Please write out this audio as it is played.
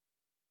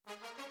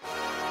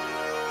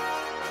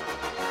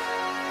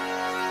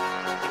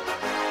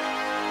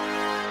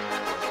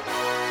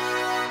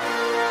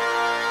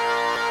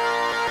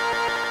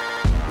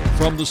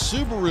From the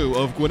Subaru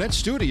of Gwinnett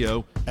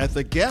studio at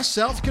the Gas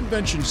South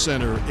Convention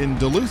Center in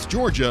Duluth,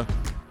 Georgia,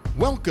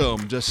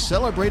 welcome to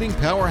Celebrating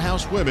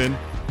Powerhouse Women,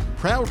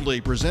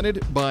 proudly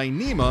presented by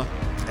NEMA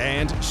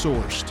and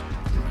Sourced.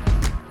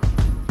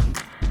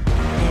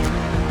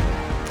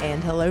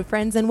 And hello,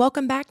 friends, and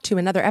welcome back to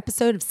another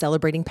episode of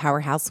Celebrating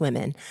Powerhouse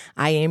Women.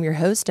 I am your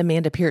host,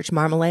 Amanda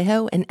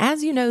Pirch-Marmolejo, and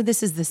as you know,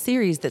 this is the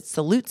series that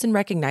salutes and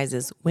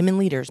recognizes women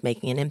leaders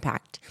making an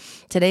impact.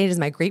 Today, it is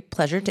my great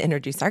pleasure to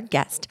introduce our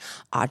guest,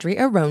 Audrey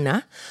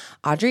Arona.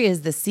 Audrey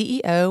is the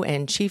CEO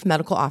and Chief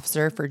Medical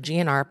Officer for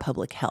GNR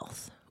Public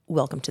Health.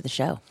 Welcome to the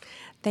show.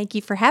 Thank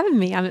you for having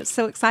me. I'm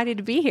so excited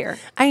to be here.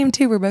 I am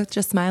too. We're both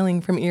just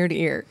smiling from ear to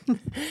ear.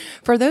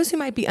 For those who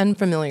might be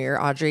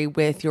unfamiliar, Audrey,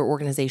 with your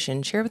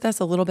organization, share with us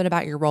a little bit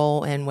about your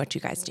role and what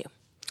you guys do.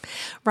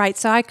 Right.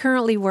 So I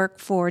currently work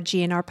for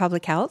GNR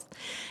Public Health,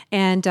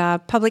 and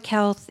Public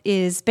Health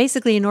is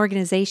basically an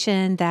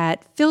organization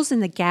that fills in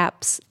the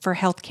gaps for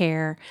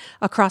healthcare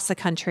across the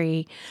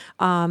country,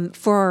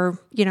 for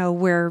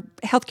where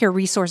healthcare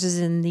resources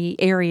in the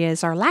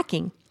areas are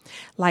lacking.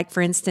 Like,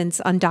 for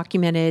instance,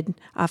 undocumented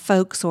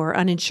folks or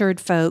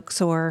uninsured folks,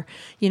 or,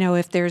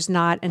 if there's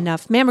not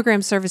enough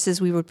mammogram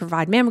services, we would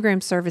provide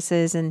mammogram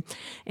services. And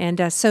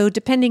so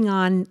depending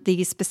on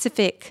the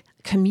specific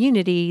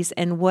communities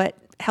and what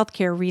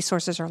healthcare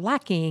resources are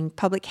lacking,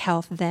 public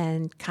health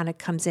then kind of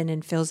comes in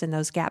and fills in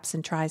those gaps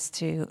and tries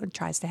to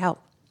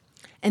help.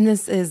 And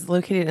this is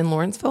located in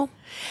Lawrenceville?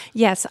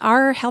 Yes,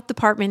 our health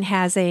department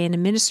has an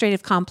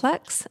administrative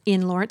complex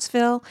in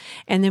Lawrenceville,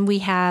 and then we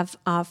have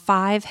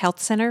 5 health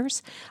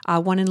centers,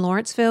 one in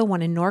Lawrenceville,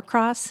 one in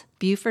Norcross.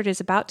 Beaufort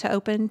is about to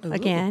open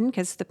again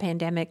because of the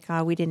pandemic.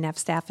 We didn't have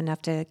staff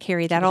enough to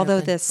carry that,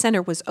 although the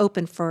center was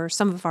open for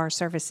some of our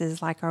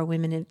services like our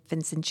Women,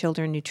 Infants, and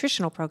Children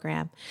nutritional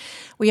program.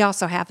 We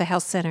also have a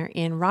health center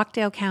in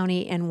Rockdale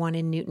County and one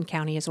in Newton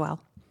County as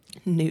well.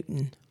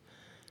 Newton.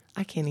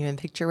 I can't even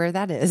picture where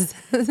that is,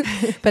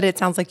 but it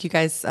sounds like you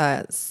guys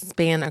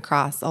span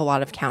across a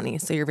lot of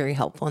counties, so you're very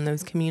helpful in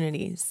those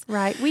communities.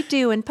 Right, we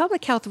do, and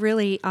public health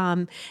really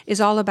is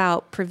all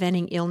about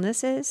preventing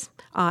illnesses,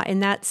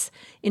 and that's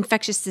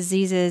infectious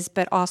diseases,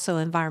 but also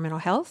environmental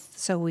health,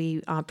 so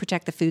we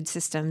protect the food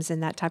systems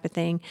and that type of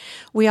thing.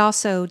 We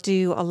also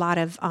do a lot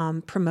of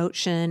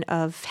promotion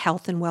of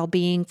health and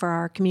well-being for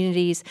our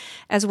communities,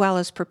 as well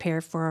as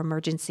prepare for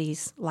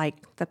emergencies like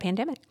the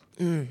pandemic.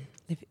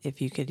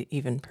 If you could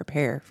even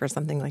prepare for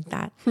something like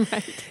that.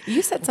 Right.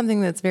 You said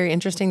something that's very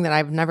interesting that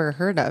I've never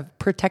heard of,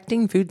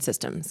 protecting food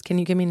systems. Can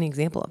you give me an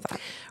example of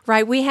that?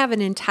 Right. We have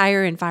an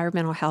entire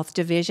environmental health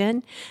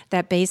division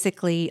that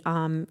basically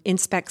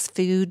inspects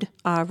food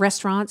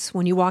restaurants.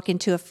 When you walk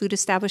into a food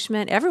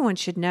establishment, everyone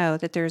should know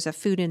that there's a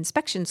food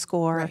inspection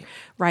score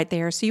right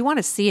there. So you want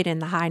to see it in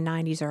the high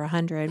 90s or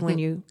 100 when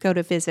you go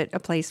to visit a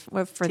place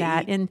for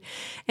that. And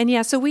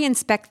yeah, so we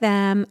inspect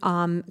them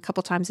a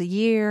couple times a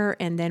year,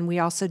 and then we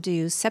also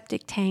do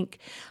septic tank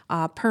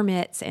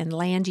permits and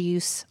land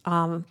use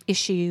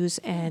issues,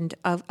 and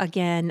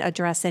again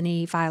address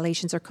any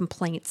violations or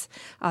complaints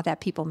that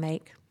people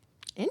make.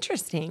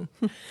 Interesting.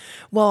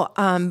 Well,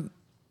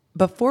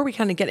 before we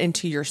kind of get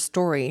into your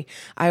story,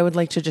 I would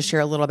like to just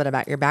share a little bit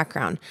about your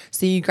background.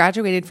 So you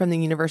graduated from the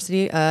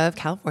University of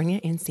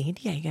California in San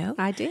Diego.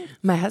 I did.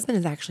 My husband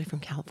is actually from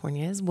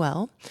California as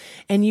well.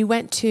 And you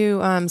went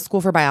to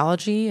school for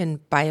biology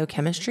and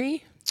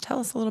biochemistry. Tell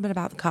us a little bit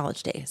about the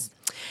college days.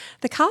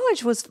 The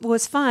college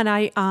was fun.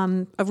 I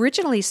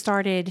originally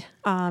started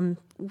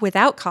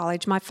without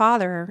college. My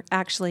father,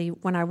 actually,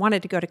 when I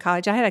wanted to go to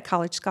college, I had a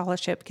college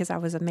scholarship because I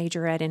was a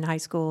majorette in high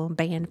school,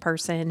 band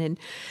person,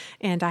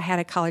 and I had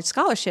a college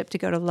scholarship to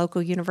go to a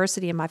local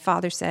university. And my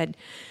father said,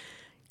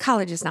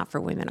 "College is not for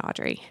women,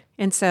 Audrey."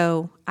 And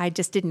so I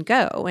just didn't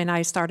go, and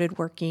I started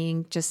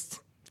working just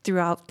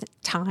throughout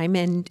time,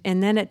 and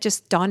then it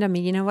just dawned on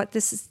me, you know what,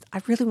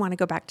 I really want to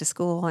go back to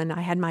school, and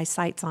I had my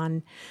sights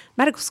on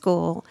medical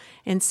school.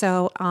 And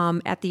so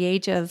at the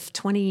age of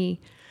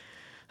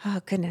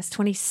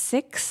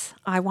 26,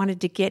 I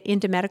wanted to get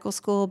into medical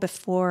school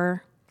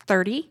before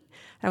 30.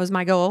 That was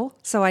my goal.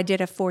 So I did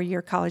a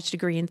 4-year college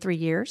degree in 3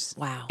 years.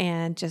 Wow.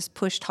 And just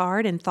pushed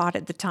hard and thought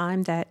at the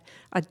time that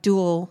a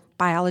dual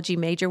biology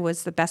major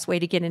was the best way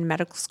to get into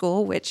medical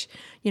school, which,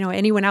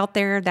 anyone out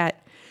there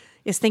that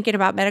is thinking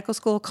about medical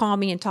school, call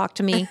me and talk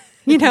to me,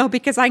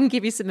 because I can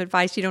give you some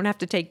advice. You don't have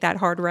to take that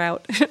hard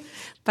route.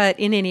 But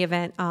in any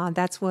event,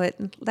 that's what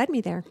led me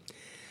there.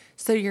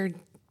 So your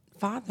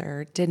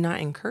father did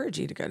not encourage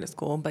you to go to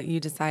school, but you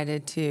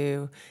decided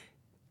to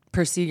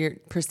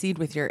proceed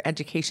with your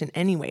education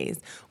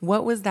anyways.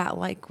 What was that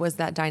like? Was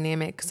that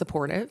dynamic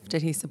supportive?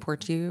 Did he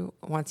support you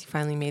once you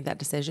finally made that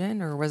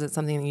decision, or was it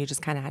something that you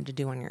just kind of had to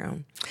do on your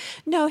own?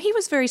 No, he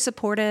was very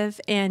supportive,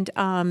 and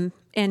I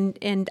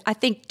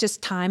think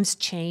just times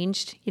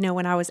changed.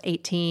 When I was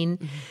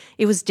 18,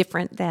 it was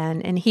different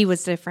then, and he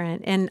was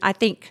different. And I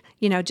think,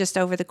 just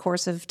over the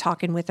course of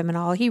talking with him and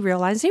all, he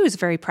realized he was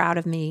very proud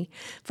of me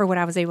for what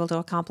I was able to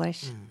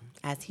accomplish.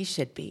 As he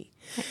should be.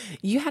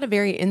 You had a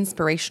very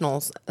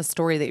inspirational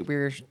story that we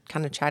were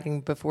kind of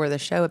chatting before the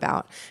show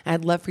about. And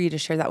I'd love for you to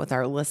share that with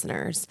our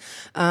listeners.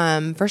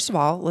 First of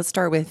all, let's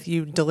start with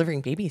you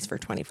delivering babies for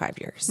 25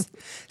 years.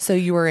 So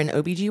you were an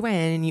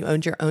OBGYN and you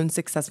owned your own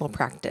successful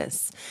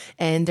practice.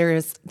 And there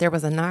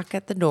was a knock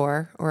at the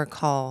door or a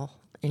call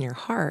in your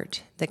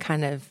heart that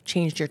kind of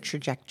changed your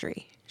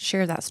trajectory.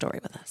 Share that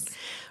story with us.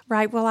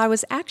 Right. Well, I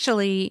was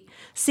actually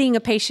seeing a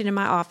patient in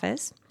my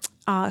office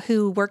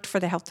who worked for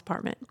the health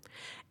department.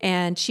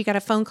 And she got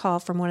a phone call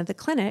from one of the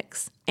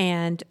clinics,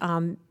 and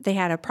they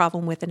had a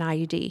problem with an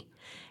IUD.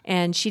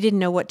 And she didn't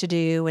know what to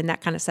do and that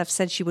kind of stuff,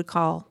 said she would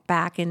call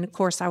back. And, of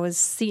course, I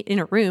was in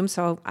a room,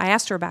 so I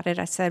asked her about it.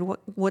 I said,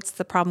 what's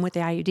the problem with the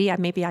IUD?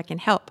 Maybe I can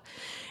help.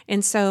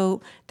 And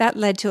so that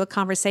led to a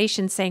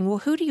conversation saying, well,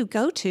 who do you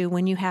go to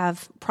when you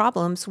have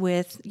problems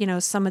with,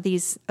 some of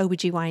these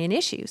OBGYN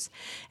issues?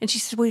 And she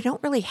said, we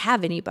don't really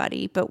have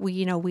anybody, but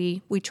we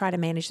try to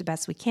manage the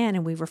best we can,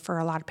 and we refer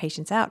a lot of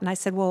patients out. And I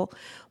said, well,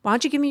 why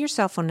don't you give me your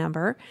cell phone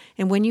number?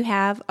 And when you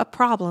have a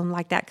problem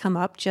like that come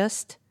up,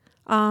 just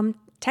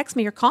text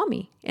me or call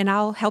me, and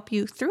I'll help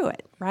you through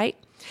it, right?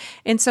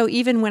 And so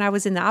even when I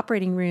was in the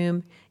operating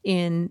room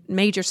in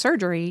major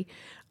surgery,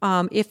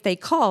 if they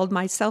called,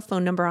 my cell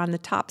phone number on the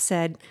top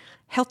said,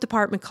 health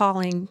department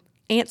calling,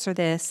 answer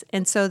this.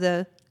 And so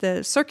the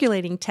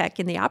circulating tech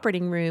in the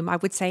operating room, I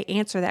would say,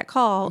 answer that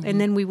call, and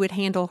then we would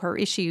handle her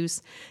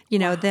issues,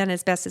 then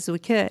as best as we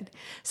could.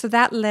 So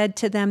that led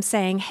to them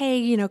saying,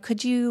 hey,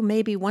 could you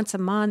maybe once a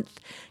month,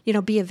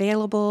 be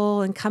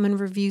available and come and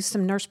review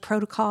some nurse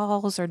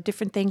protocols or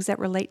different things that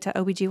relate to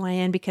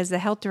OBGYN, because the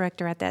health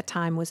director at that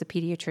time was a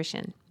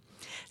pediatrician.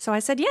 So I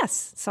said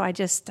yes. So I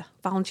just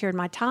volunteered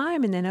my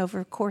time, and then over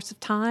the course of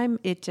time,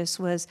 it just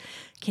was,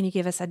 can you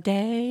give us a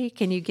day?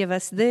 Can you give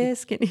us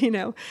this?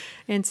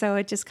 And so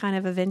it just kind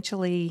of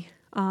eventually,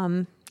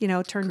 turned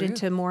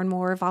into more and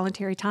more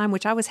voluntary time,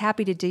 which I was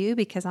happy to do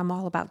because I'm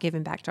all about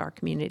giving back to our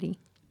community.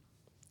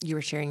 You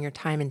were sharing your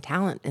time and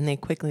talent, and they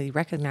quickly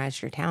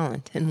recognized your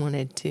talent and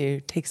wanted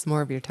to take some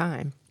more of your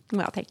time.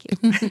 Well, thank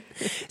you.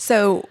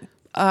 So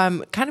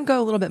kind of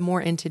go a little bit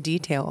more into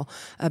detail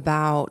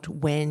about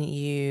when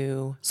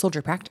you sold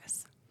your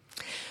practice.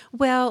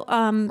 Well,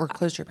 or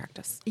closed your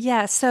practice.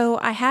 Yeah. So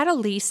I had a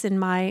lease in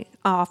my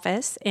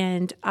office,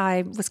 and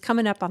I was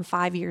coming up on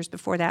 5 years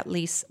before that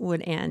lease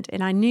would end.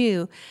 And I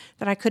knew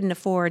that I couldn't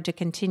afford to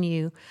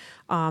continue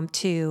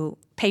to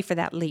pay for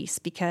that lease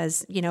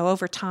because,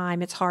 over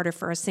time it's harder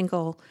for a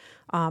single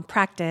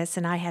practice.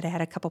 And I had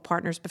had a couple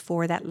partners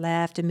before that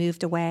left and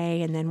moved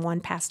away, and then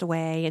one passed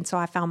away. And so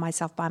I found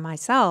myself by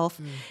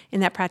myself in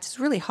that practice.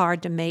 Really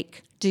hard to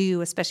make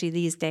do, especially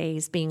these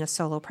days, being a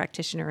solo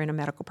practitioner in a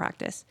medical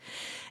practice.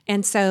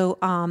 And so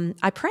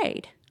I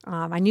prayed.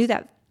 I knew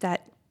that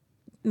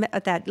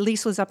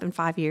lease was up in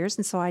 5 years.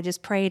 And so I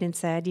just prayed and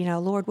said,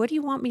 Lord, what do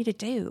you want me to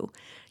do?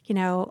 Do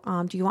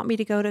you want me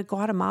to go to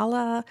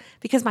Guatemala?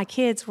 Because my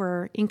kids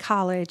were in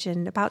college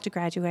and about to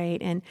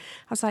graduate. And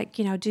I was like,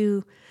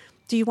 do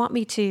you want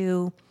me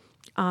to,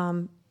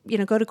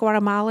 go to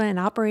Guatemala and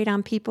operate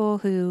on people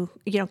who,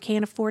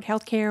 can't afford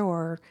healthcare,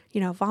 or,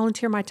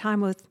 volunteer my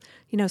time with,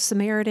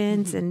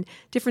 Samaritans and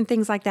different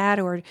things like that?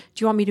 Or do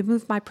you want me to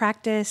move my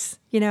practice,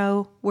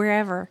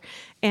 wherever?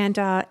 And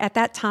at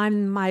that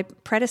time, my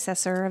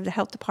predecessor of the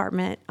health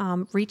department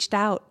reached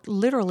out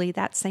literally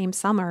that same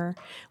summer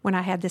when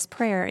I had this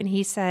prayer. And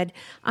he said,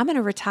 I'm going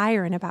to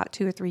retire in about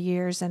 2 or 3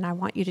 years, and I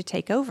want you to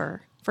take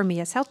over for me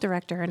as health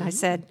director. And I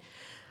said,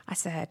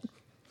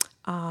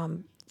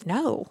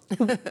 no,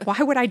 why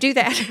would I do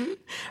that?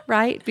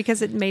 Right?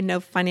 Because it made no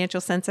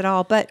financial sense at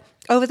all. But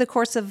over the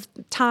course of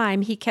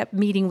time, he kept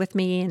meeting with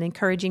me and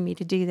encouraging me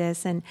to do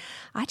this. And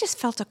I just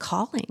felt a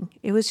calling.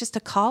 It was just a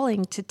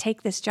calling to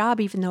take this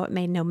job, even though it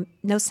made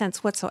no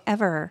sense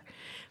whatsoever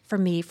for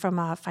me from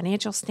a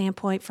financial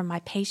standpoint, from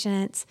my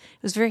patients.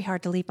 It was very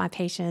hard to leave my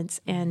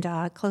patients and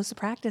close the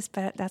practice,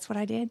 but that's what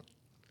I did.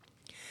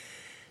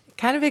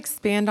 Kind of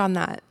expand on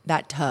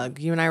that tug.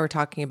 You and I were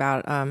talking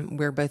about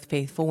we're both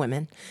faithful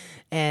women,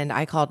 and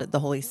I called it the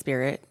Holy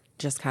Spirit,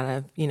 just kind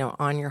of,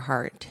 on your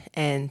heart.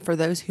 And for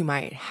those who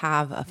might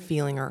have a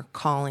feeling or a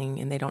calling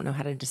and they don't know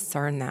how to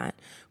discern that,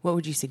 what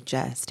would you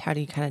suggest? How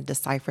do you kind of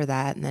decipher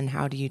that? And then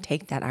how do you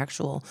take that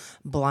actual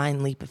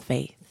blind leap of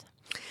faith?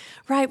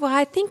 Right. Well,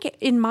 I think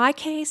in my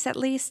case, at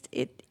least,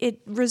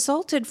 it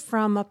resulted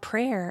from a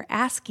prayer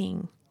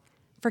asking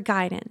for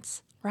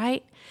guidance,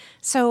 right?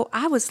 So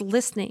I was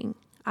listening.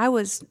 I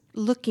was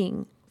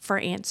looking for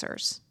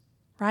answers,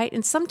 right?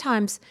 And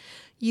sometimes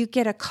you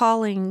get a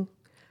calling,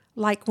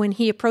 like when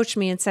he approached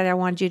me and said, I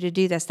wanted you to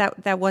do this.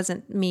 That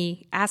wasn't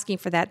me asking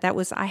for that. That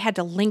was, I had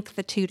to link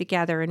the two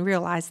together and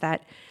realize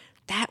that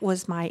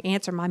was my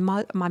answer. My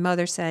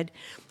mother said,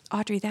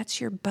 Audrey, that's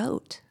your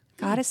boat.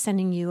 God is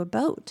sending you a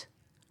boat,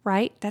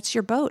 right? That's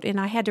your boat. And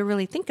I had to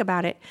really think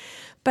about it.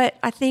 But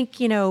I think,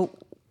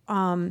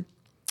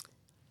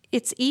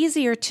 it's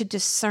easier to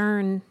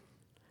discern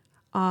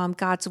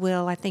God's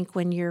will, I think,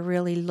 when you're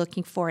really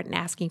looking for it and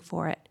asking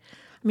for it.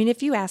 I mean,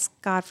 if you ask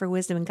God for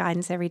wisdom and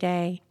guidance every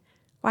day,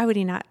 why would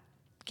he not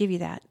give you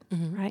that,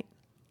 right?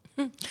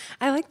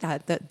 I like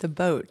that, the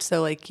boat.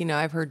 So like,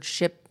 I've heard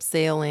ship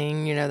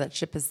sailing, that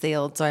ship has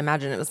sailed. So I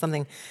imagine it was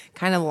something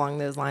kind of along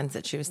those lines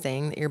that she was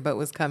saying, that your boat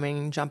was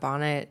coming, jump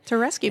on it. To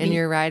rescue me. And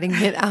you're riding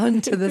it out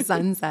into the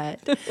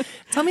sunset.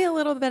 Tell me a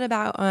little bit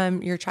about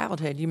your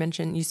childhood. You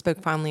mentioned you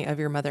spoke fondly of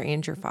your mother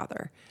and your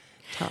father.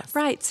 Tell us.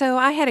 Right. So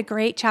I had a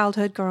great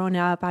childhood growing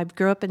up. I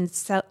grew up in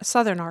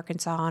southern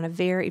Arkansas on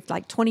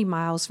like 20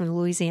 miles from the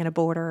Louisiana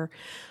border,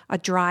 a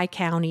dry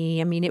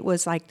county. I mean, it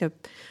was like the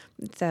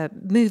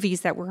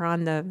movies that were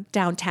on the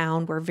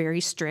downtown were very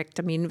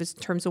strict. I mean, it was in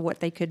terms of what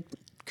they could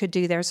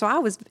do there. So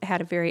I had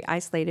a very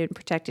isolated and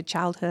protected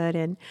childhood.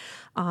 And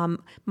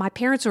my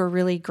parents were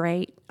really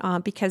great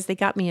because they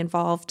got me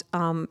involved.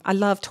 I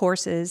loved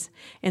horses.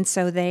 And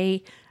so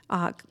they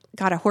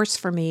got a horse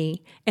for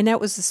me. And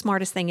that was the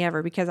smartest thing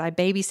ever because I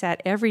babysat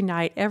every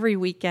night, every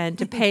weekend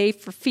to pay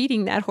for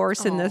feeding that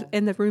horse in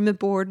the room and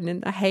board and in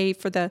the hay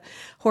for the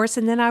horse.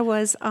 And then I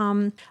was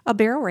a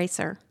barrel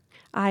racer.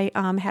 I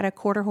had a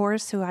quarter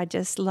horse who I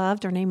just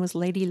loved. Her name was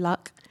Lady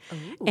Luck.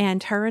 Ooh.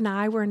 And her and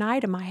I were an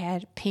item. I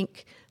had a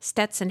pink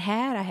Stetson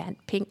hat. I had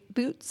pink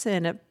boots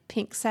and a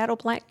pink saddle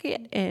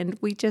blanket. And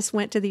we just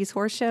went to these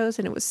horse shows,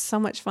 and it was so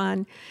much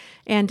fun.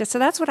 And so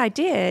that's what I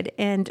did.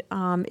 And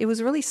it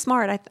was really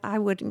smart. I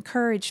would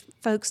encourage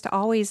folks to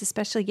always,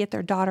 especially get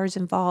their daughters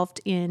involved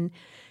in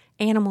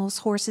animals.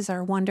 Horses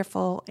are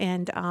wonderful,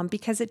 and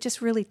because it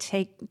just really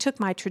took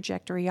my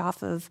trajectory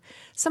off of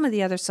some of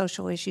the other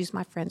social issues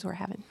my friends were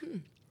having.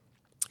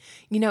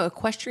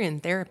 Equestrian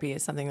therapy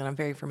is something that I'm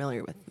very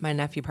familiar with. My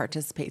nephew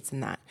participates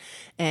in that.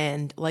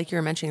 And like you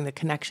were mentioning, the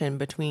connection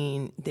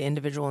between the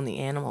individual and the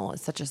animal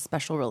is such a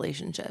special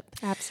relationship.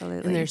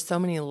 Absolutely. And there's so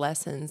many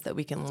lessons that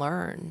we can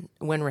learn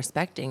when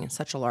respecting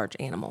such a large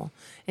animal.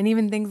 And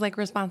even things like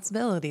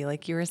responsibility,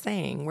 like you were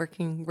saying,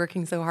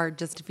 working so hard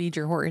just to feed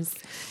your horse.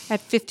 At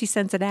 50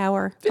 cents an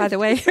hour, by the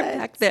way,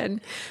 back then.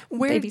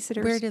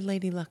 Babysitters. Where did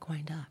Lady Luck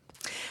wind up?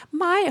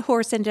 My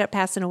horse ended up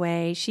passing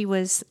away. She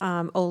was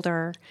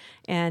older,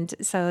 and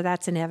so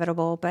that's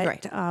inevitable. But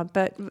right.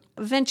 But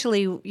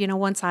eventually,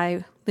 once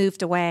I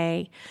moved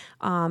away,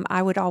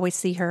 I would always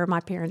see her.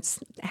 My parents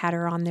had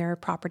her on their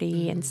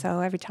property, and so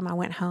every time I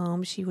went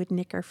home, she would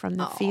nick her from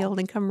the field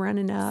and come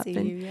running up.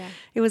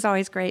 It was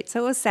always great.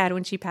 So it was sad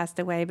when she passed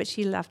away, but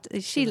she left.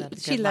 She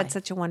led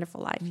such a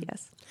wonderful life. Mm-hmm.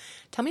 Yes.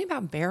 Tell me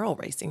about barrel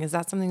racing. Is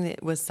that something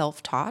that was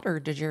self-taught, or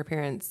did your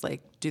parents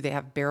do they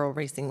have barrel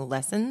racing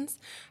lessons?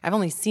 I've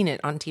only seen it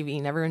on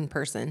TV, never in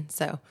person.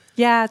 So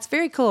yeah, it's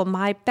very cool.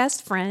 My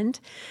best friend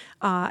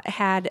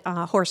had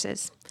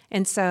horses,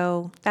 and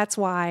so that's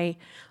why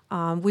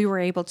we were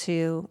able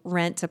to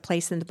rent a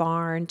place in the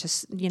barn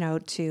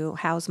to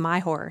house my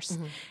horse.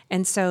 Mm-hmm.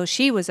 And so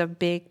she was a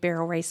big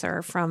barrel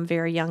racer from a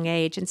very young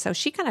age, and so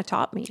she kind of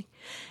taught me.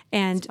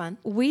 And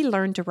we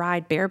learned to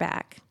ride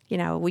bareback.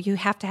 You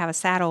have to have a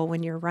saddle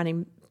when you're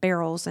running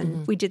barrels,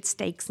 and we did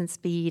stakes and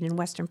speed and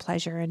Western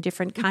pleasure and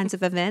different kinds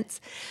of events.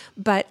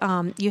 But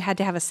you had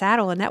to have a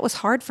saddle, and that was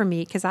hard for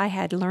me because I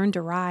had learned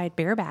to ride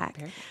bareback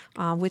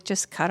with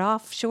just cut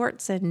off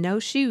shorts and no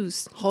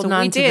shoes. Holding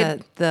on to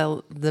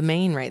the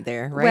mane right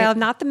there, right? Well,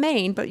 not the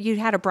mane, but you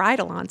had a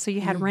bridle on, so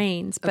you had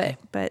reins.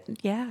 But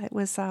yeah, it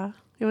was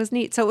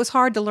neat. So it was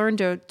hard to learn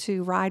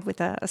to ride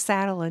with a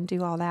saddle and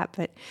do all that,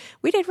 but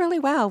we did really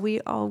well. We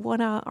won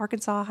a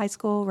Arkansas High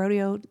School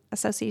Rodeo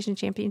Association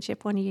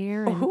Championship one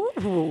year.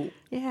 And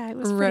yeah, it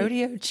was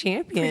rodeo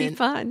champion. Pretty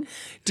fun.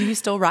 Do you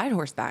still ride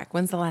horseback?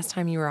 When's the last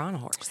time you were on a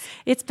horse?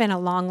 It's been a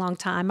long, long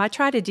time. I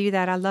try to do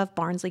that. I love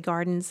Barnsley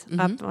Gardens,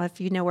 up, if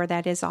you know where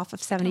that is, off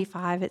of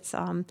 75. It's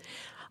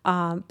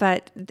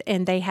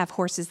and they have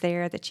horses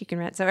there that you can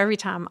rent. So every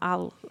time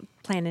I'll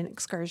plan an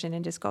excursion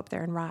and just go up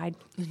there and ride,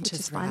 which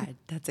is fun.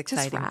 That's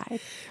exciting. Just ride.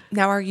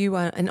 Now, are you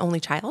an only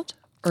child,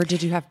 or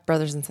did you have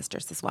brothers and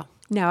sisters as well?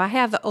 No, I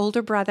have an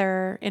older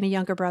brother and a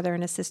younger brother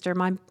and a sister.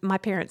 My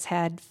parents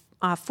had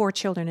 4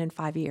 children in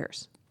 5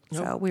 years.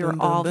 So we were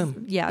all,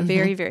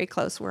 very, very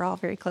close. We're all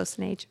very close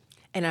in age.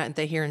 And are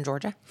they here in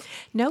Georgia?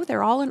 No,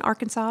 they're all in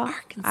Arkansas.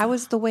 I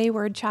was the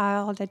wayward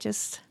child that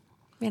just,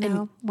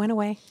 went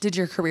away. Did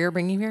your career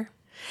bring you here?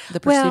 The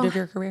pursuit of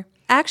your career?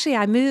 Actually,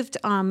 I moved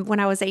when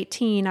I was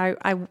 18.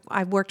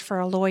 I worked for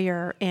a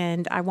lawyer,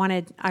 and I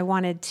wanted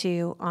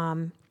to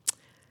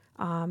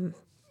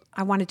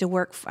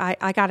work.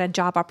 I got a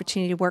job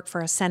opportunity to work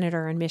for a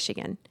senator in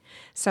Michigan,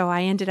 so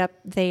I ended up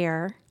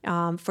there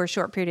for a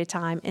short period of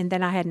time, and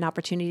then I had an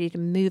opportunity to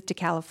move to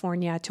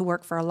California to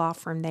work for a law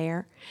firm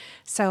there.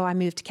 So I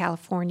moved to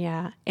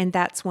California, and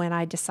that's when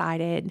I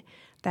decided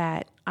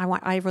that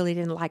I really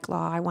didn't like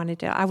law. I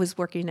was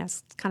working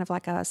as kind of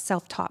like a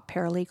self-taught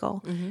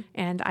paralegal,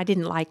 and I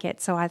didn't like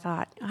it. So I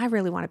thought, I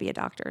really want to be a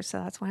doctor. So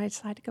that's why I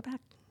decided to go back.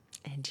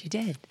 And you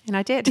did. And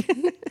I did.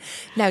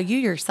 Now, you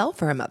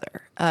yourself are a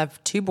mother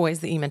of 2 boys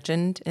that you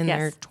mentioned in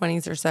their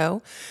 20s or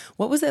so.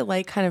 What was it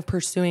like kind of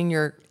pursuing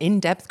your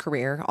in-depth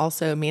career,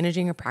 also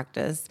managing a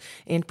practice,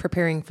 and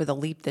preparing for the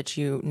leap that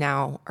you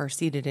now are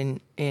seated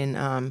in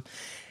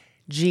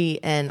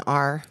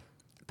GNR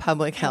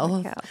public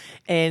health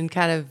and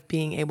kind of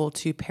being able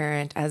to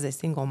parent as a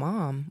single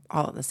mom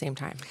all at the same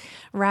time.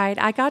 Right.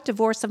 I got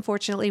divorced,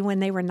 unfortunately, when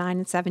they were 9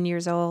 and 7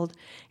 years old.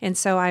 And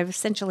so I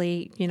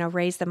essentially,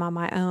 raised them on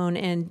my own.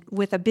 And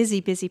with a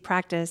busy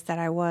practice that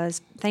I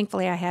was,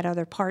 thankfully I had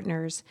other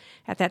partners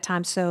at that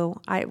time.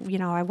 So I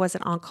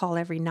wasn't on call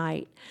every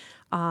night.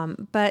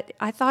 But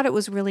I thought it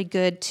was really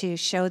good to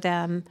show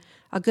them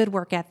a good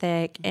work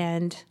ethic,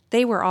 and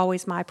they were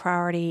always my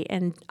priority.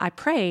 And I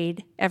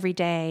prayed every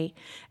day,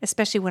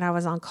 especially when I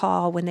was on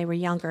call when they were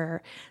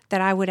younger,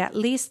 that I would at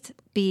least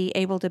be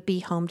able to be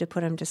home to put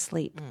them to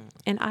sleep.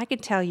 And I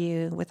could tell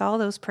you with all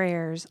those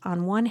prayers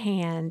on one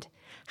hand,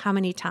 how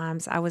many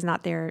times I was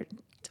not there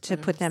to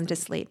put them to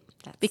sleep.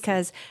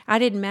 Because I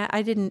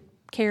didn't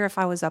care if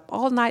I was up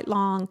all night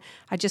long.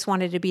 I just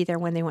wanted to be there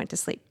when they went to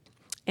sleep.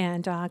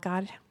 And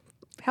God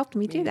helped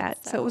me do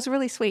that. So it was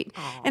really sweet.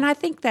 Aww. And I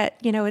think that,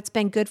 it's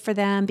been good for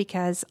them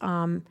because,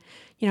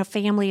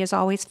 family is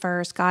always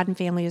first. God and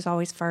family is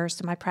always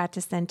first. And my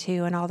practice then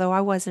too. And although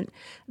I wasn't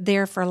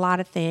there for a lot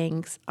of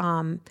things,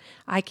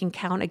 I can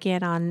count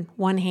again on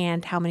one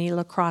hand how many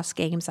lacrosse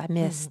games I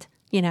missed.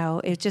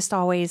 It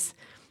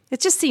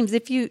just seems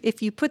if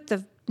you put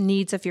the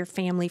needs of your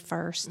family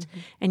first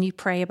and you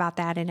pray about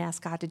that and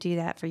ask God to do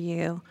that for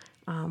you,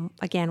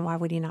 again, why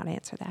would he not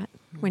answer that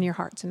when your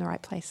heart's in the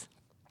right place?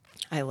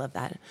 I love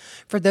that.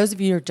 For those of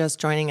you who are just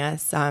joining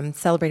us,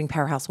 celebrating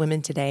Powerhouse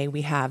Women today,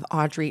 we have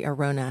Audrey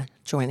Arona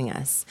joining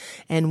us.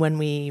 And when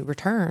we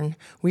return,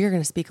 we are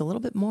going to speak a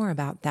little bit more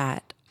about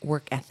that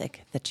work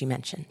ethic that you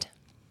mentioned.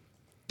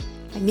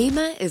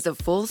 NEMA is a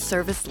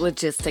full-service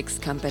logistics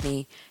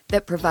company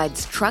that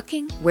provides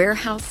trucking,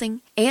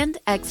 warehousing, and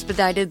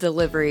expedited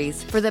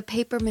deliveries for the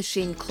paper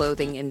machine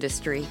clothing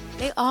industry.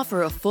 They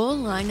offer a full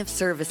line of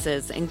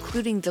services,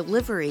 including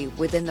delivery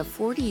within the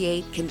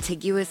 48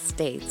 contiguous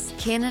states,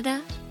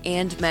 Canada,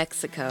 and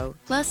Mexico,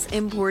 plus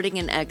importing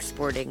and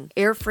exporting,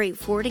 air freight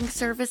forwarding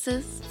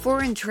services,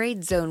 foreign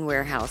trade zone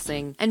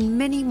warehousing, and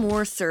many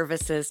more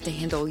services to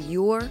handle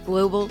your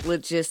global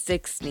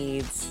logistics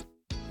needs.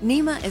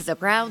 NEMA is a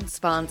proud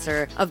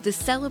sponsor of the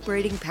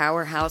Celebrating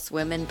Powerhouse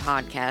Women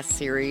podcast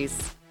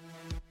series.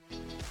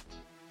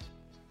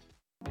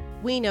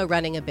 We know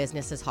running a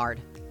business is hard.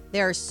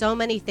 There are so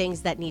many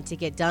things that need to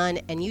get done,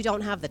 and you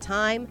don't have the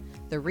time,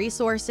 the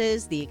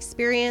resources, the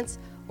experience,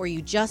 or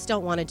you just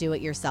don't want to do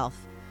it yourself.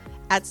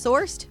 At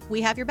Sourced,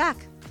 we have your back.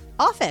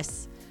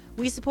 Office.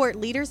 We support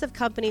leaders of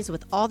companies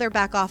with all their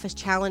back office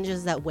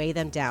challenges that weigh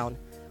them down.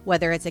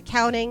 Whether it's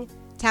accounting,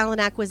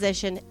 talent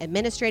acquisition,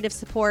 administrative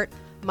support,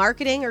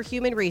 marketing, or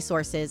human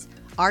resources,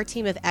 our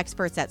team of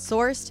experts at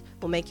Sourced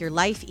will make your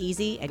life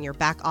easy and your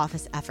back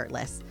office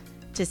effortless.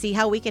 To see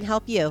how we can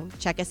help you,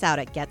 check us out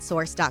at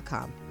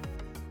getsourced.com.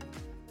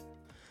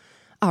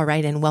 All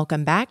right, and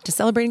welcome back to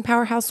Celebrating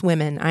Powerhouse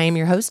Women. I am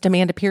your host,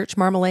 Amanda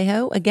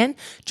Pirch-Marmolejo. Again,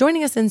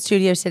 joining us in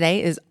studio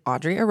today is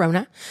Audrey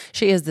Arona.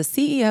 She is the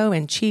CEO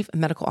and Chief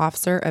Medical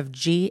Officer of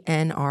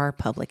GNR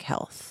Public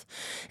Health.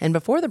 And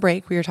before the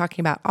break, we were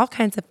talking about all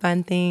kinds of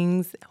fun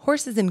things,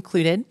 horses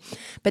included.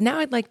 But now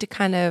I'd like to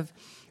kind of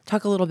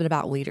talk a little bit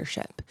about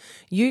leadership.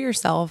 You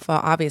yourself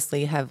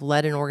obviously have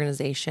led an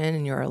organization,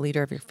 and you're a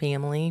leader of your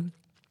family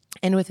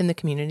and within the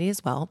community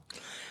as well.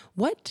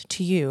 What,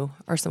 to you,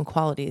 are some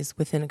qualities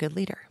within a good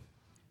leader?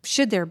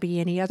 Should there be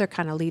any other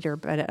kind of leader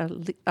but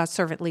a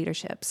servant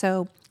leadership?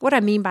 So what I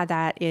mean by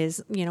that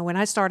is, when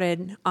I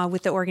started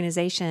with the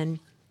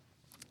organization,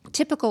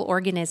 typical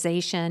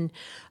organization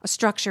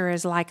structure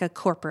is like a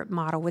corporate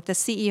model with the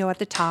CEO at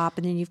the top,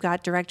 and then you've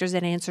got directors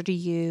that answer to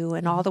you,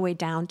 and all the way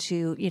down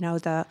to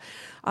the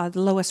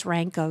lowest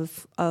rank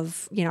of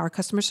our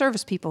customer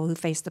service people who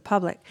face the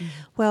public.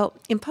 Well,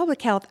 in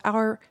public health,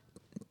 our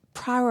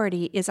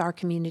priority is our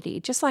community.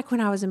 Just like when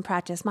I was in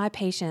practice, my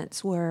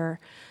patients were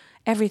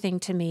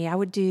everything to me. I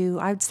would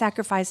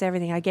sacrifice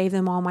everything. I gave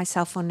them all my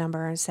cell phone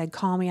number and said,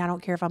 call me. I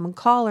don't care if I'm on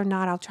call or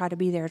not. I'll try to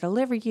be there to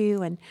deliver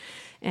you.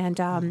 And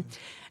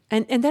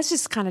that's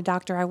just kind of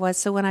doctor I was.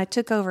 So when I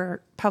took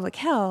over public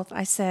health,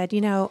 I said,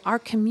 our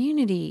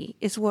community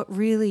is what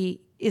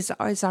really is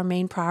our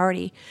main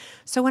priority.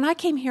 So when I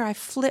came here, I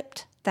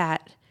flipped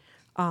that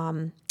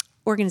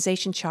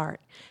organization chart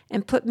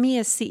and put me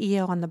as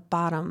CEO on the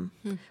bottom.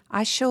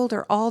 I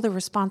shoulder all the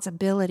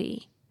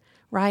responsibility,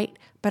 right?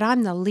 But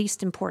I'm the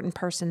least important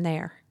person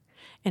there.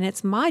 And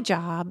it's my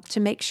job to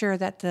make sure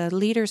that the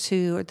leaders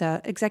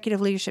the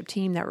executive leadership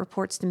team that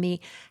reports to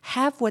me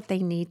have what they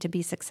need to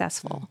be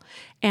successful.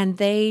 And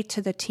they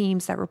to the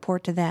teams that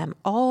report to them,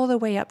 all the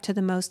way up to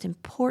the most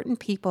important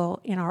people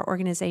in our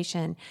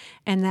organization.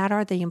 And that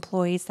are the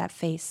employees that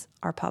face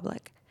our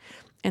public.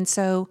 And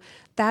so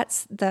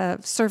that's the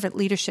servant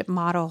leadership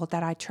model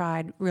that I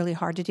tried really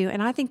hard to do.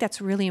 And I think that's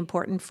really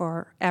important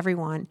for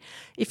everyone.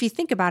 If you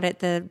think about it,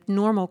 the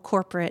normal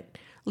corporate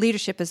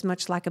leadership is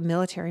much like a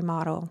military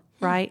model,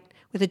 right?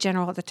 With a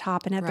general at the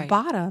top, and at the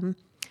bottom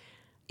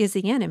is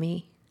the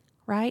enemy,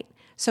 right?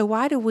 So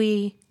why do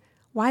we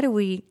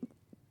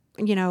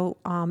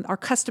our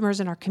customers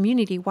and our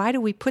community, why do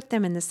we put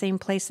them in the same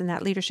place in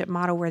that leadership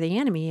model where the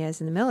enemy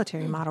is in the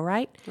military model,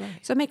 right?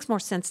 So it makes more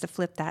sense to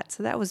flip that.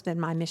 So that was been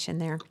my mission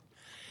there.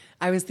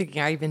 I was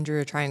thinking, I even drew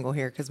a triangle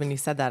here because when you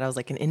said that, I was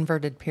like an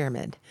inverted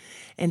pyramid.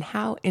 And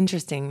how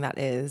interesting that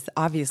is.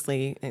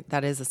 Obviously,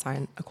 that is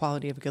a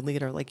quality of a good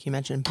leader, like you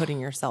mentioned,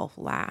 putting yourself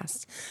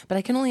last. But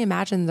I can only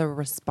imagine the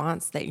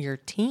response that your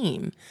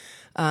team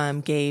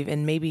gave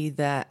and maybe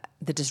the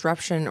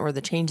disruption or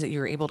the change that you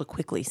were able to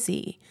quickly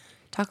see.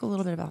 Talk a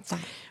little bit about that.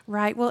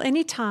 Right. Well,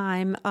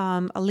 anytime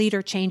a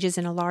leader changes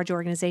in a large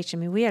organization,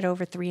 I mean, we had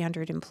over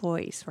 300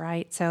 employees,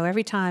 right? So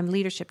every time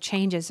leadership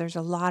changes, there's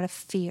a lot of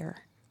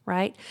fear.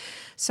 Right?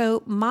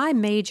 So my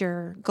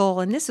major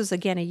goal, and this was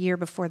again a year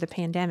before the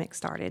pandemic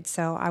started,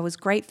 so I was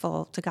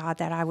grateful to God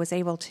that I was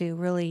able to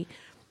really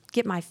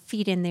get my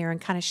feet in there and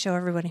kind of show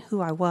everyone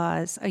who I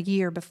was a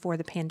year before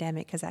the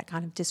pandemic, because that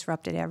kind of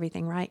disrupted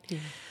everything, right?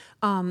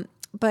 Yeah.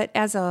 But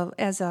as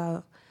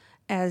a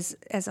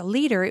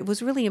leader, it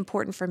was really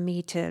important for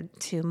me to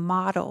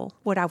model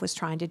what I was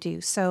trying to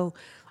do. So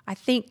I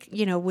think,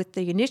 with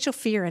the initial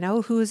fear and,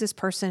 who is this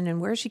person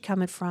and where's she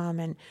coming from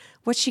and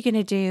what's she going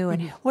to do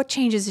and what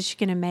changes is she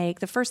going to make?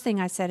 The first thing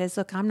I said is,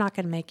 look, I'm not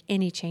going to make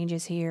any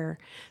changes here.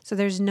 So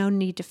there's no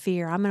need to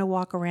fear. I'm going to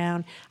walk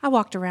around. I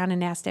walked around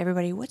and asked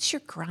everybody, what's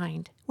your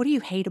grind? What do you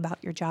hate about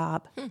your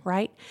job?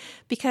 Right?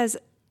 Because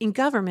in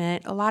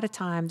government, a lot of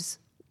times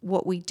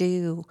what we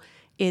do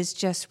is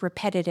just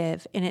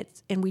repetitive,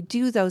 and we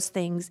do those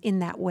things in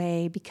that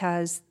way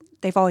because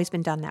they've always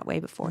been done that way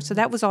before. So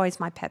that was always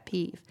my pet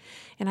peeve.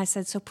 And I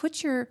said, so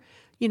put your,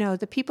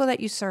 the people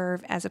that you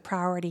serve as a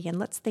priority, and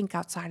let's think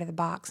outside of the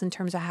box in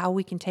terms of how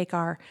we can take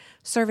our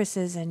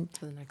services and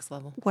to the next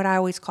level. What I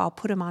always call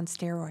put them on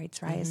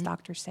steroids, right? As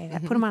doctors say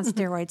that. Put them on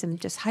steroids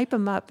and just hype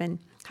them up. And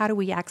how do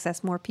we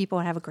access more people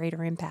and have a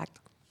greater impact?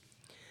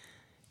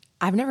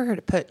 I've never heard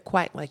it put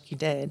quite like you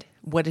did.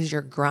 What is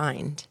your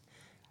grind?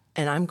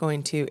 And I'm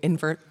going to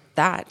invert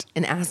that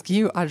and ask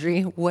you,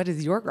 Audrey, what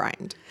is your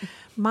grind?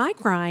 My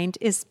grind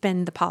has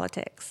been the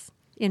politics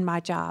in my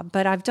job,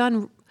 but I've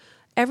done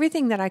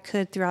everything that I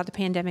could throughout the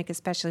pandemic,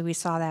 especially we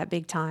saw that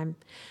big time,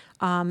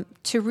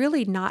 to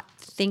really not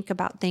think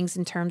about things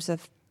in terms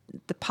of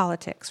the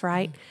politics,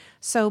 right?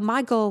 So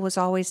my goal was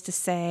always to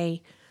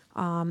say,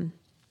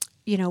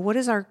 what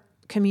does our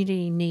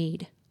community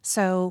need?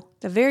 So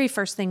the very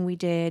first thing we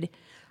did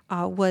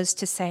was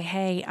to say,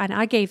 hey, and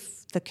I gave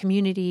the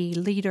community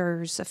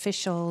leaders,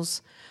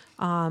 officials,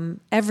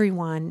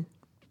 everyone,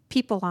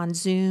 people on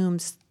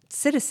Zooms,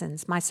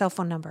 citizens, my cell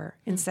phone number,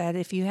 and said,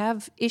 if you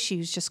have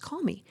issues, just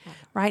call me,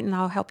 right? And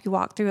I'll help you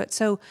walk through it.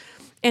 So,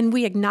 and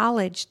we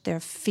acknowledged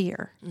their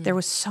fear. There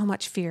was so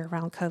much fear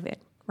around COVID,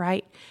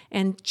 right?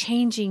 And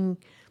changing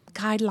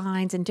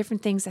guidelines and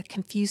different things that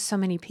confuse so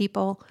many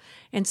people.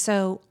 And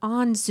so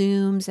on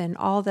Zooms and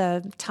all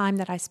the time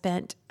that I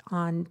spent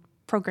on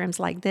programs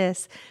like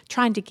this,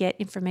 trying to get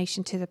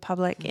information to the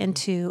public and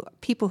to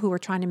people who were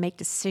trying to make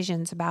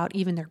decisions about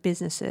even their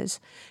businesses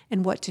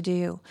and what to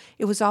do.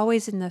 It was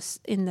always in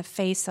the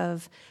face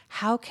of,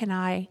 how can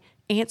I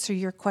answer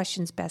your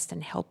questions best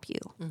and help you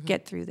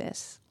get through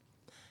this?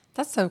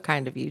 That's so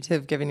kind of you to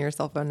have given your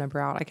cell phone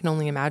number out. I can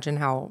only imagine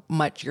how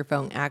much your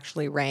phone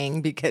actually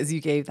rang because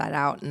you gave that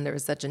out and there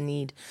was such a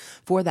need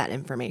for that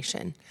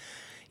information.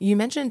 You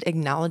mentioned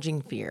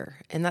acknowledging fear,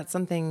 and that's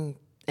something,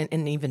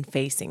 and even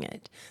facing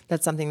it.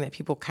 That's something that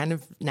people kind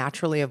of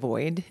naturally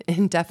avoid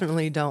and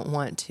definitely don't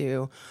want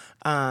to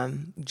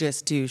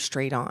just do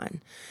straight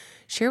on.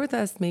 Share with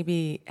us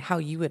maybe how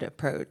you would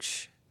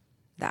approach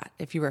that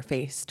if you were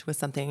faced with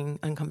something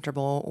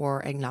uncomfortable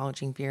or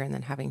acknowledging fear and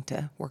then having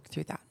to work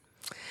through that.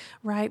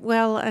 Right.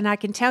 Well, and I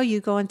can tell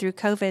you going through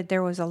COVID,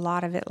 there was a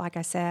lot of it, like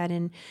I said,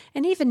 and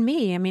even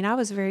me. I mean, I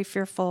was very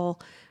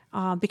fearful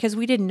because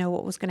we didn't know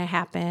what was going to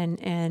happen,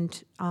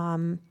 and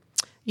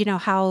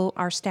how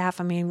our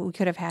staff, I mean, we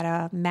could have had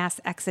a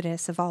mass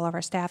exodus of all of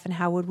our staff, and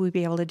how would we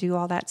be able to do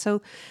all that?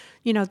 So,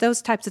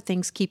 those types of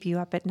things keep you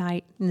up at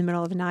night, in the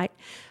middle of the night.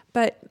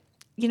 But,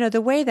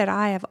 the way that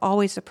I have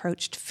always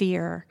approached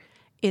fear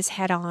is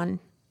head on,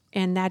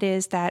 and that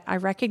is that I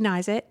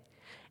recognize it,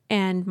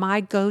 and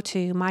my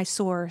go-to, my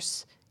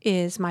source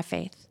is my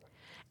faith.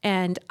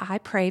 And I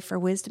pray for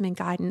wisdom and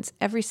guidance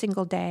every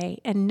single day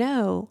and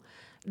know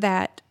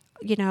that,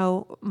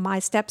 my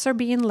steps are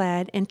being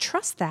led, and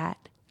trust that.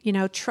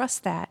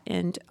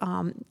 And,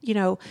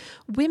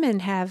 women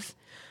have,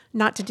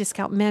 not to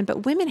discount men,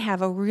 but women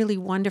have a really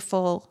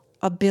wonderful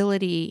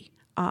ability,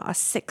 a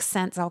sixth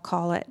sense, I'll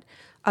call it,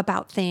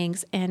 about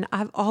things. And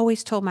I've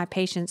always told my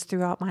patients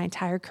throughout my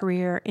entire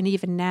career, and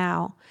even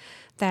now,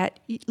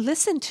 that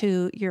listen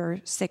to your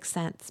sixth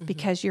sense,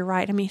 because you're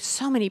right. I mean,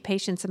 so many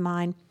patients of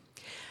mine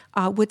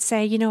would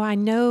say, I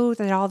know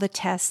that all the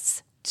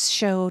tests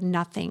show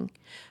nothing,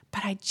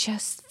 but I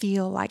just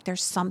feel like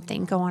there's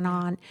something going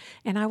on.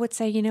 And I would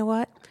say, you know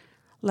what?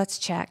 Let's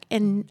check.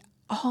 And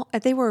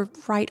they were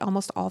right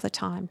almost all the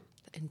time.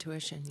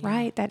 Intuition. Yeah.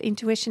 Right. That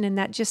intuition and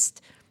that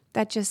just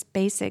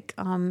basic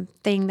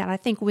thing that I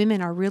think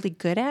women are really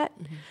good at.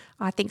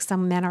 I think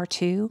some men are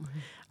too,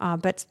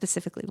 but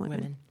specifically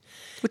women.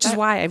 Which is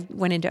why I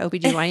went into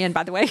OBGYN,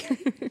 by the way.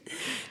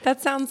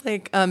 That sounds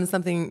like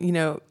something,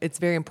 it's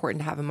very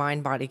important to have a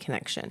mind-body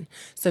connection.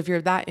 So if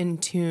you're that in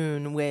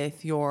tune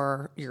with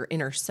your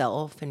inner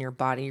self and your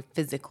body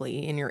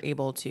physically, and you're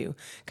able to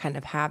kind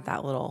of have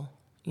that little,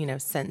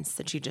 sense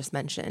that you just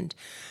mentioned,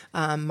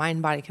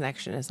 mind-body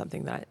connection is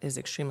something that is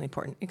extremely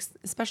important,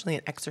 especially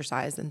in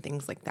exercise and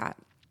things like that.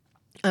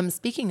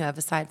 Speaking of,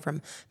 aside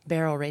from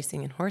barrel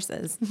racing and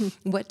horses,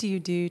 what do you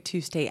do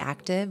to stay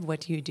active?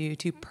 What do you do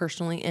to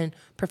personally and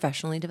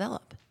professionally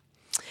develop?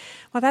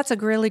 Well, that's a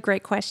really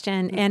great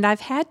question. And I've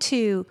had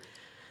to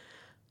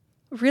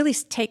really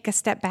take a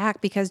step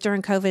back because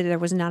during COVID, there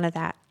was none of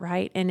that,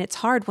 right? And it's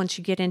hard once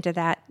you get into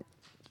that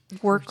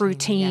work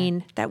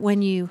routine that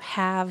when you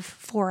have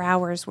 4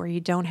 hours where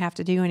you don't have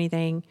to do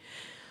anything,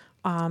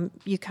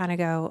 you kind of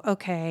go,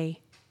 okay,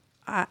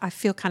 I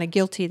feel kind of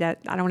guilty that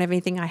I don't have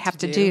anything I have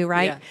to do,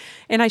 right? Yeah.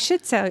 And I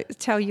should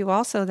tell you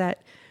also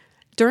that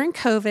during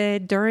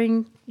COVID,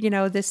 during,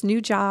 this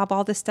new job,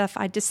 all this stuff,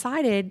 I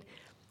decided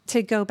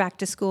to go back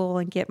to school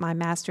and get my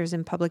master's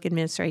in public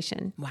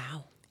administration.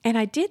 Wow. And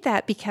I did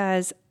that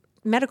because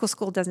medical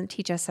school doesn't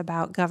teach us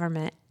about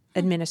government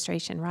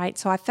administration, right?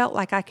 So I felt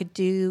like I could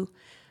do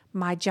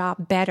my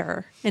job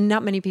better. And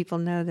not many people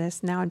know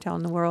this. Now I'm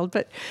telling the world.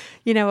 But,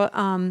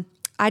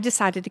 I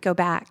decided to go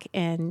back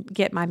and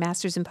get my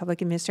master's in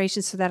public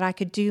administration so that I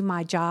could do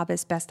my job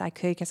as best I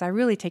could, because I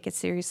really take it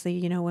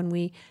seriously. When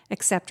we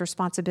accept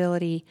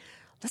responsibility,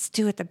 let's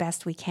do it the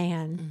best we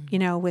can,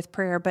 with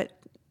prayer. But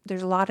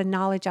there's a lot of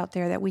knowledge out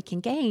there that we can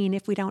gain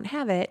if we don't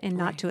have it, and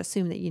not to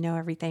assume that you know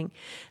everything.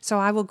 So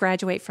I will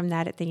graduate from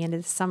that at the end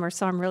of the summer.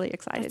 So I'm really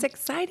excited. It's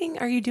exciting.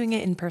 Are you doing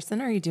it in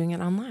person or are you doing it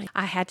online?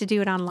 I had to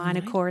do it online,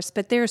 of course,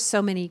 but there's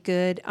so many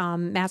good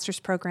master's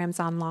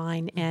programs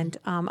online. And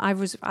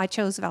I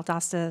chose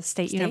Valdosta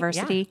State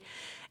University. Yeah.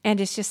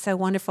 And it's just so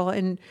wonderful.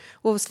 And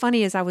what was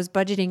funny is I was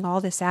budgeting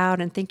all this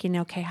out and thinking,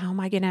 okay, how am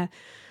I going to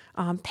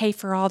pay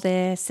for all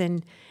this?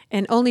 And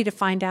only to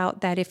find out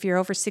that if you're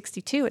over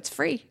 62, it's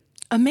free.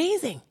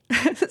 Amazing.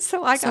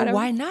 So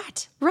why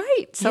not?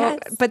 Right. So,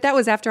 yes. But that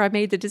was after I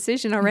made the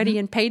decision already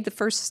and paid the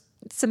first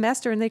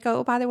semester, and they go,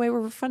 oh, by the way,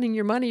 we're refunding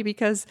your money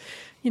because,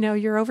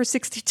 you're over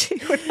 62.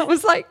 And I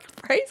was like,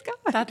 praise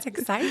God. That's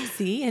exciting.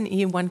 See,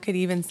 and one could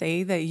even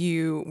say that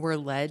you were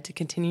led to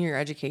continue your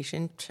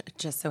education.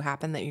 Just so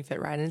happened that you fit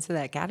right into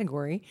that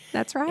category.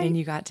 That's right. And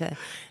you got to,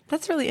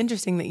 that's really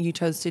interesting that you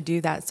chose to do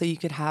that so you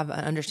could have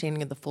an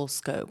understanding of the full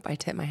scope. I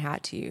tip my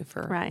hat to you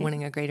for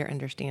wanting a greater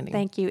understanding.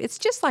 Thank you. It's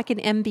just like an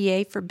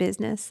MBA for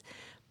business,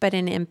 but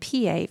an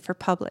MPA for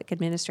public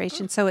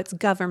administration. So it's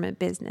government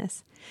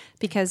business,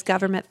 because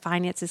government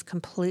finance is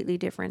completely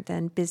different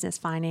than business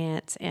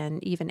finance,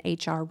 and even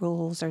HR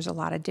rules. There's a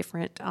lot of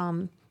different,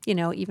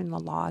 even the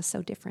law is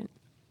so different.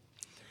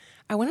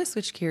 I want to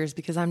switch gears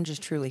because I'm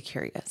just truly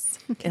curious,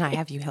 and I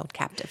have you held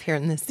captive here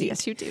in this seat.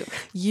 Yes, you do.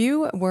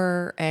 You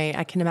were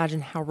I can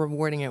imagine how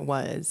rewarding it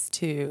was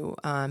to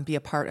be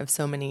a part of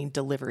so many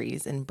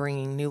deliveries and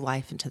bringing new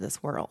life into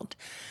this world.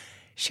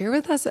 Share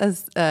with us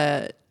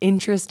an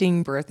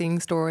interesting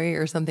birthing story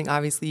or something.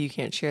 Obviously, you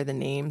can't share the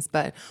names,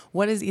 but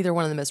what is either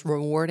one of the most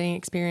rewarding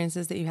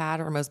experiences that you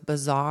had, or most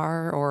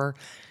bizarre or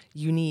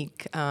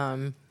unique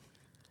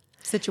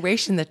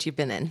situation that you've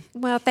been in?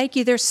 Well, thank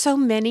you. There's so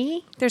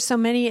many,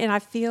 and I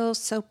feel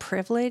so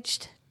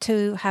privileged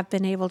to have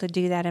been able to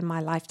do that in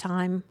my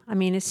lifetime. I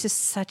mean, it's just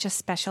such a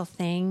special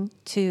thing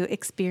to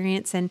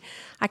experience. And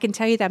I can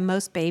tell you that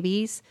most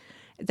babies,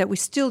 that we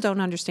still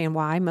don't understand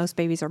why, most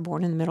babies are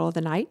born in the middle of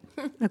the night,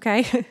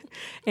 okay?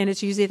 And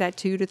it's usually that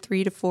 2 to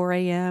 3 to 4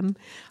 a.m.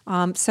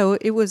 So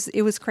it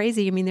was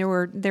crazy. I mean, there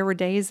were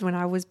days when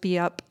I would be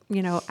up,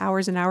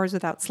 hours and hours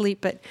without sleep.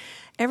 But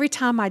every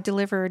time I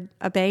delivered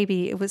a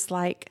baby, it was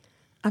like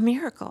a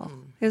miracle.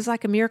 It was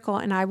like a miracle.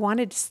 And I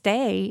wanted to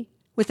stay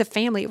with the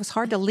family. It was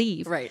hard to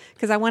leave, right?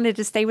 Because I wanted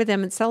to stay with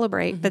them and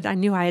celebrate, but I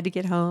knew I had to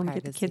get home,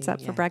 get the kids up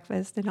for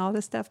breakfast and all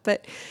this stuff.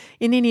 But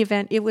in any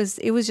event, it was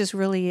just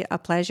really a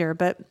pleasure.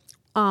 But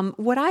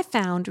what I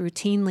found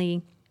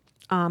routinely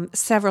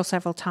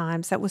several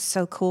times that was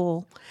so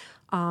cool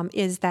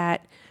is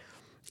that,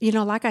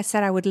 like I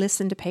said, I would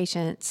listen to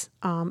patients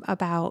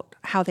about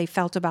how they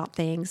felt about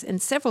things,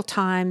 and several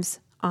times,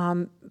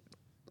 the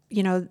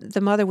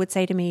mother would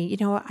say to me,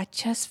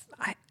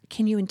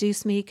 can you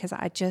induce me? Because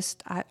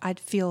I'd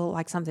feel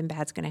like something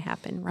bad's going to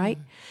happen, right?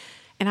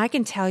 And I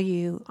can tell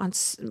you on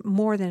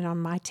more than on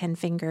my 10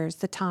 fingers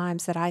the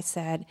times that I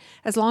said,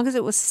 as long as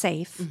it was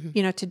safe,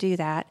 to do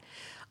that,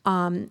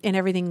 and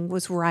everything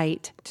was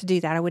right to do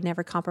that, I would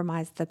never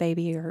compromise the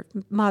baby or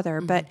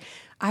mother, but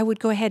I would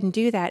go ahead and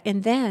do that.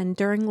 And then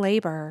during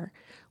labor,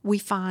 we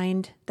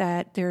find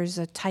that there's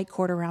a tight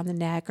cord around the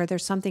neck, or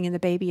there's something and the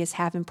baby is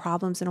having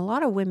problems. And a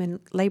lot of women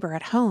labor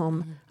at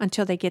home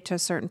until they get to a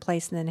certain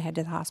place and then head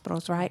to the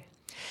hospitals, right?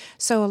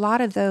 So a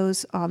lot of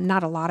those,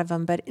 not a lot of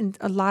them, but in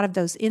a lot of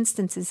those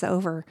instances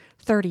over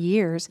 30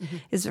 years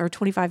or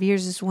 25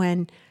 years is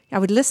when I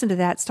would listen to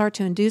that, start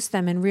to induce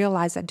them and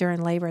realize that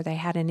during labor they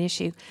had an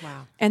issue.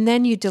 Wow. And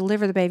then you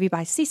deliver the baby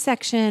by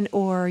C-section,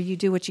 or you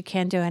do what you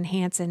can to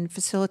enhance and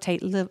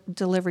facilitate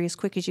delivery as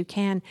quick as you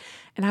can.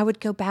 And I would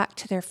go back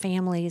to their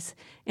families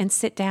and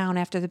sit down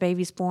after the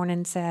baby's born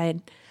and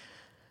said,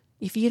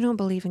 if you don't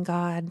believe in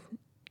God,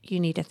 you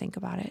need to think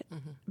about it,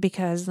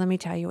 because let me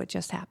tell you what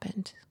just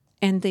happened.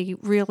 And the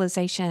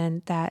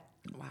realization that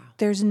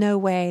there's no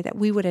way that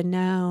we would have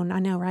known. I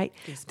know, right?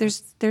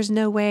 There's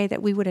no way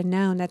that we would have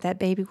known that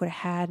baby would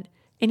have had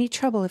any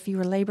trouble if you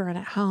were laboring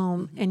at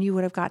home and you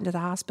would have gotten to the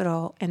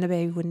hospital and the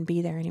baby wouldn't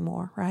be there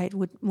anymore, right?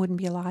 Wouldn't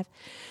be alive.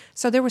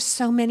 So there were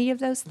so many of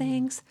those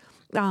things.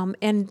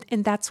 And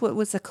that's what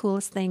was the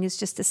coolest thing, is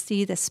just to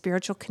see the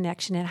spiritual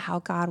connection and how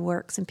God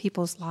works in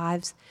people's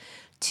lives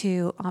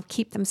to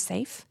keep them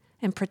safe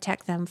and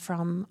protect them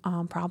from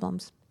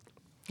problems.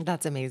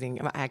 That's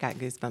amazing. I got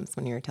goosebumps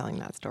when you were telling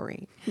that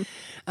story.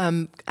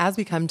 As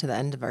we come to the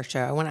end of our show,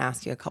 I want to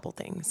ask you a couple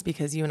things,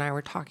 because you and I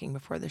were talking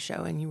before the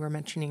show and you were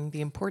mentioning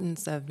the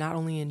importance of not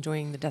only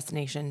enjoying the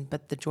destination,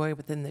 but the joy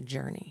within the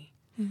journey.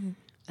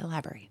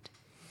 Elaborate.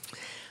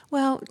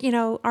 Well,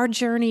 our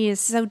journey is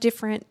so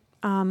different.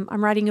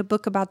 I'm writing a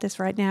book about this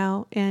right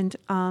now, and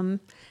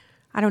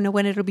I don't know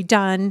when it'll be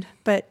done,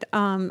 but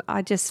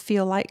I just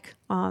feel like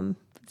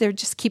there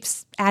just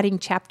keeps adding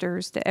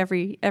chapters to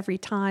every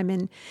time,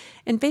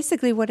 and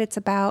basically what it's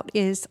about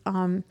is,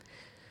 when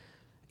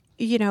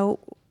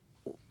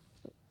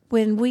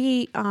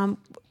we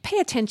pay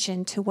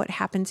attention to what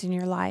happens in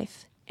your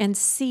life and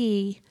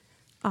see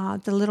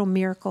the little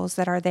miracles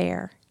that are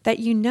there that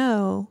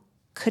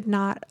could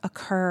not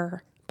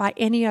occur by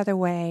any other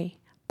way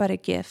but a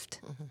gift,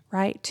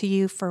 right, to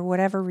you for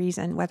whatever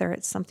reason, whether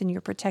it's something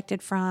you're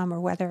protected from or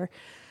whether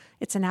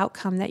it's an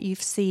outcome that you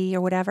see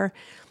or whatever.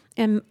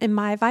 And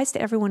my advice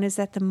to everyone is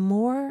that the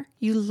more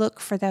you look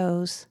for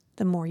those,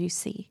 the more you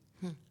see,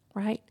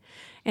 right?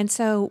 And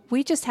so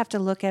we just have to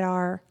look at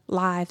our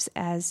lives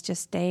as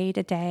just day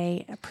to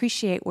day,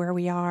 appreciate where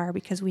we are,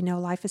 because we know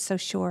life is so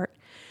short.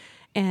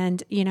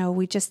 And,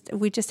 we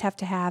just have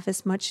to have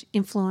as much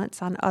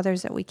influence on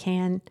others that we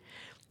can.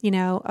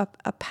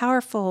 A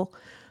powerful,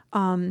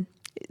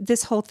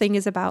 this whole thing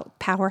is about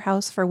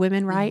Powerhouse for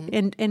Women, right?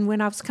 And when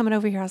I was coming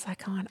over here, I was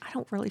like, I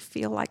don't really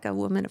feel like a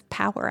woman of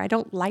power. I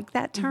don't like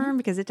that term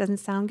because it doesn't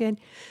sound good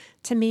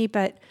to me.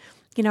 But,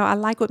 I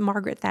like what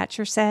Margaret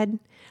Thatcher said,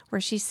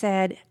 where she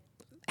said,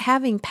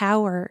 having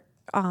power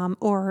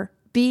or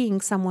being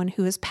someone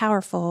who is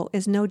powerful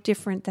is no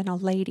different than a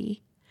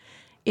lady.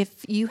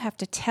 If you have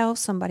to tell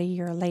somebody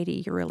you're a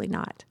lady, you're really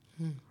not,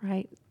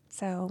 right?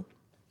 So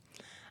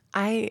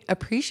I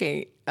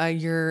appreciate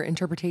your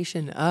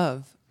interpretation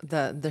of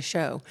the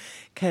show,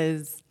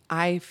 because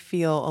I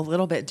feel a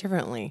little bit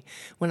differently.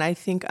 When I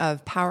think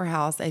of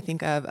Powerhouse, I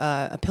think of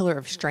a pillar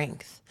of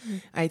strength.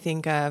 I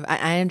think of,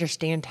 I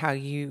understand how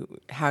you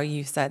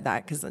said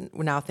that, because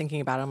now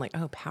thinking about it, I'm like,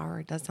 oh, power,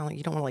 it does sound like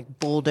you don't want to like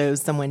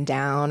bulldoze someone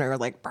down or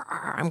like,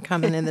 I'm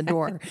coming in the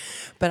door.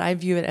 But I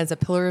view it as a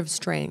pillar of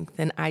strength,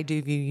 and I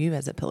do view you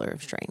as a pillar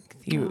of strength.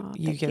 You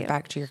give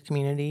back to your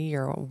community,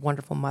 you're a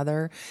wonderful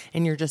mother,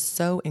 and you're just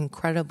so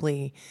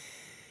incredibly,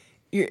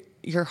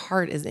 your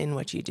heart is in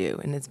what you do,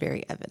 and it's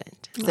very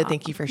evident. So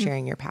thank you for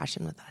sharing your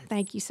passion with us.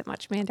 Thank you so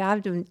much, Amanda.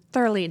 I've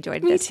thoroughly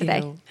enjoyed this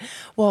today.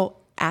 Well,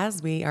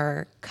 as we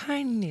are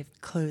kind of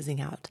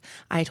closing out,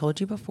 I told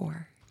you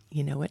before,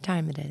 you know what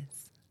time it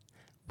is.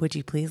 Would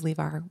you please leave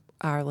our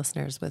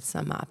listeners with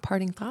some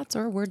parting thoughts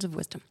or words of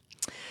wisdom?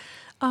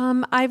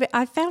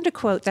 I found a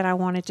quote that I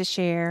wanted to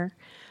share,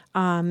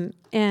 and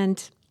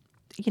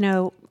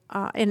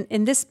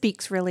this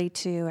speaks really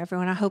to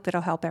everyone. I hope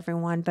it'll help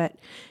everyone. But,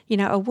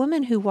 a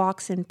woman who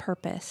walks in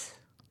purpose,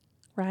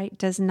 right,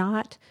 doesn't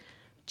have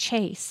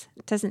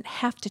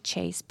to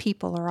chase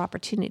people or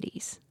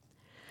opportunities.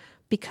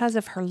 Because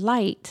of her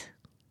light,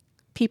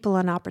 people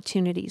and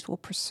opportunities will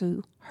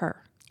pursue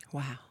her.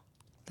 Wow,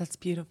 that's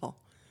beautiful.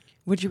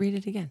 Would you read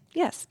it again?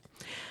 Yes.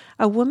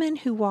 A woman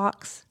who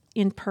walks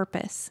in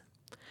purpose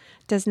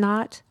does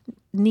not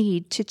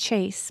need to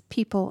chase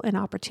people and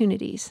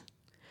opportunities.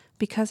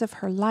 Because of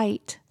her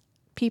light,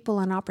 people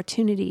and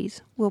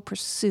opportunities will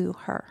pursue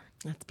her.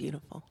 That's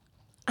beautiful.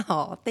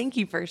 Oh, thank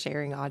you for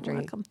sharing, Audrey.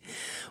 You're welcome.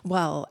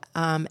 Well,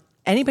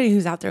 anybody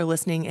who's out there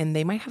listening and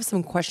they might have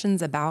some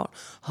questions about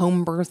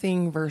home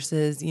birthing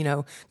versus,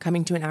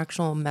 coming to an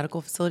actual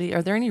medical facility,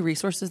 are there any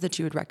resources that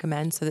you would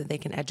recommend so that they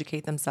can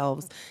educate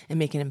themselves and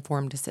make an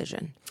informed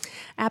decision?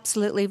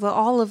 Absolutely. Well,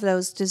 all of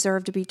those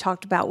deserve to be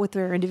talked about with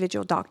their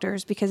individual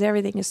doctors, because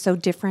everything is so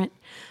different.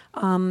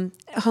 Home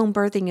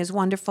birthing is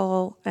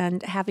wonderful,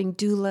 and having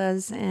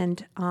doulas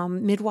and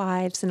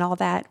midwives and all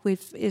that,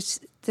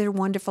 they're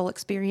wonderful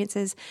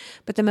experiences.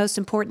 But the most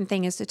important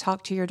thing is to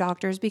talk to your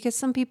doctors, because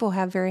some people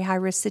have very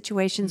high-risk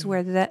situations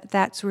where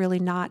that's really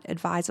not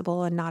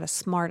advisable and not a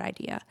smart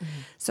idea.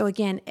 So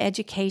again,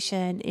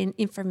 education and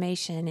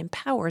information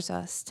empowers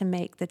us to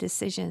make the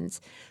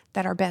decisions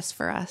that are best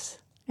for us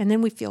And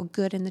then we feel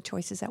good in the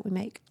choices that we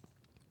make.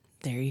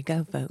 There you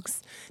go,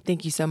 folks.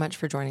 Thank you so much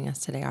for joining us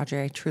today,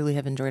 Audrey. I truly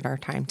have enjoyed our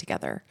time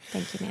together.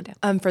 Thank you,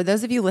 Amanda. For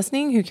those of you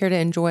listening who care to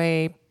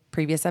enjoy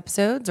previous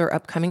episodes or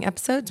upcoming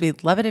episodes,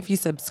 we'd love it if you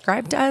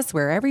subscribe to us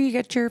wherever you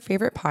get your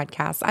favorite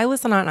podcasts. I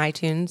listen on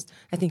iTunes.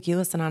 I think you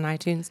listen on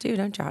iTunes too,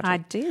 don't you, Audrey? I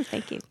do.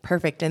 Thank you.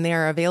 Perfect. And they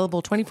are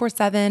available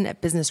 24/7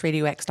 at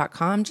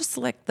businessradiox.com. Just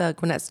select the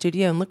Gwinnett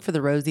studio and look for the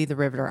Rosie the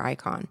Riveter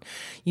icon.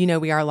 You know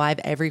we are live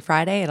every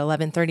Friday at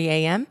 11:30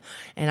 a.m.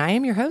 And I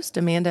am your host,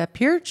 Amanda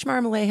Pirch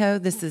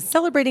Marmolejo. This is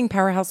Celebrating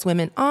Powerhouse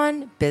Women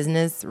on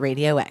Business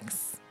Radio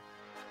X.